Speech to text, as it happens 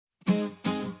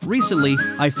Recently,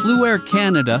 I flew Air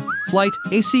Canada, flight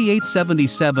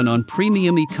AC-877 on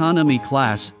premium economy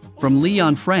class, from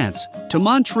Lyon, France, to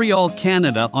Montreal,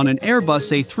 Canada on an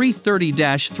Airbus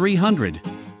A330-300.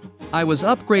 I was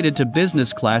upgraded to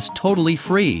business class totally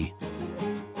free.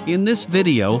 In this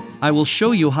video, I will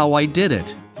show you how I did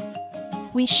it.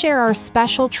 We share our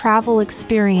special travel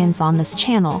experience on this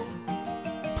channel.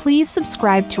 Please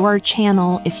subscribe to our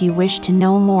channel if you wish to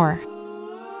know more.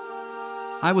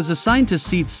 I was assigned to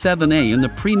seat 7A in the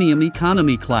premium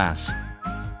economy class.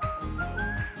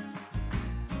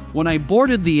 When I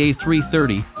boarded the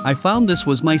A330, I found this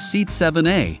was my seat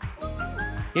 7A.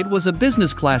 It was a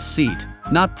business class seat,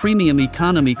 not premium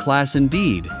economy class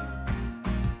indeed.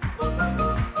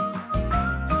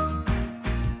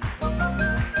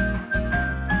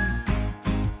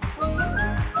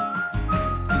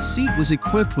 The seat was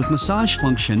equipped with massage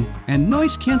function and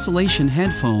noise cancellation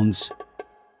headphones.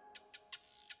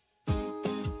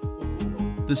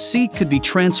 The seat could be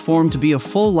transformed to be a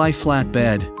full lie flat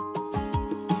bed.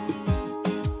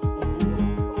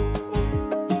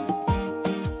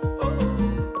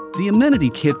 The amenity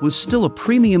kit was still a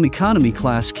premium economy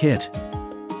class kit.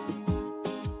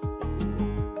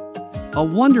 A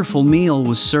wonderful meal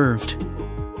was served.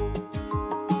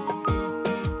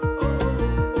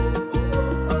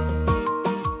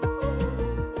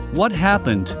 What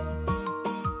happened?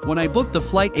 When I booked the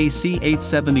flight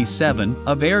AC-877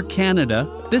 of Air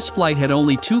Canada, this flight had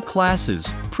only two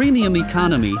classes, Premium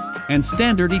Economy and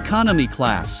Standard Economy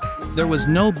class. There was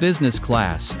no business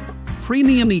class.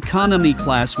 Premium Economy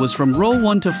class was from row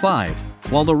 1 to 5,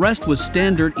 while the rest was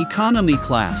Standard Economy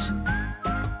class.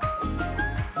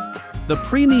 The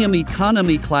Premium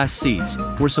Economy class seats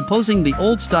were supposing the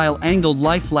old-style angled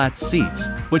lie-flat seats,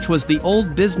 which was the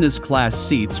old business class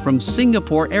seats from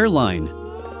Singapore Airline.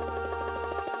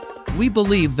 We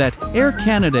believe that Air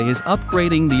Canada is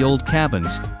upgrading the old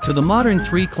cabins to the modern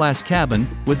 3-class cabin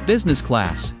with business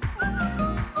class.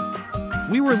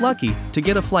 We were lucky to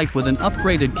get a flight with an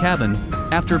upgraded cabin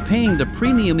after paying the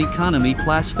premium economy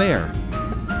class fare.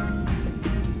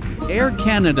 Air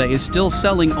Canada is still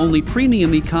selling only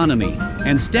premium economy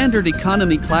and standard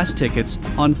economy class tickets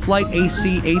on flight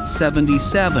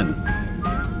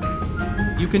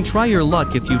AC-877. You can try your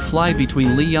luck if you fly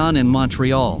between Lyon and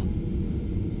Montreal.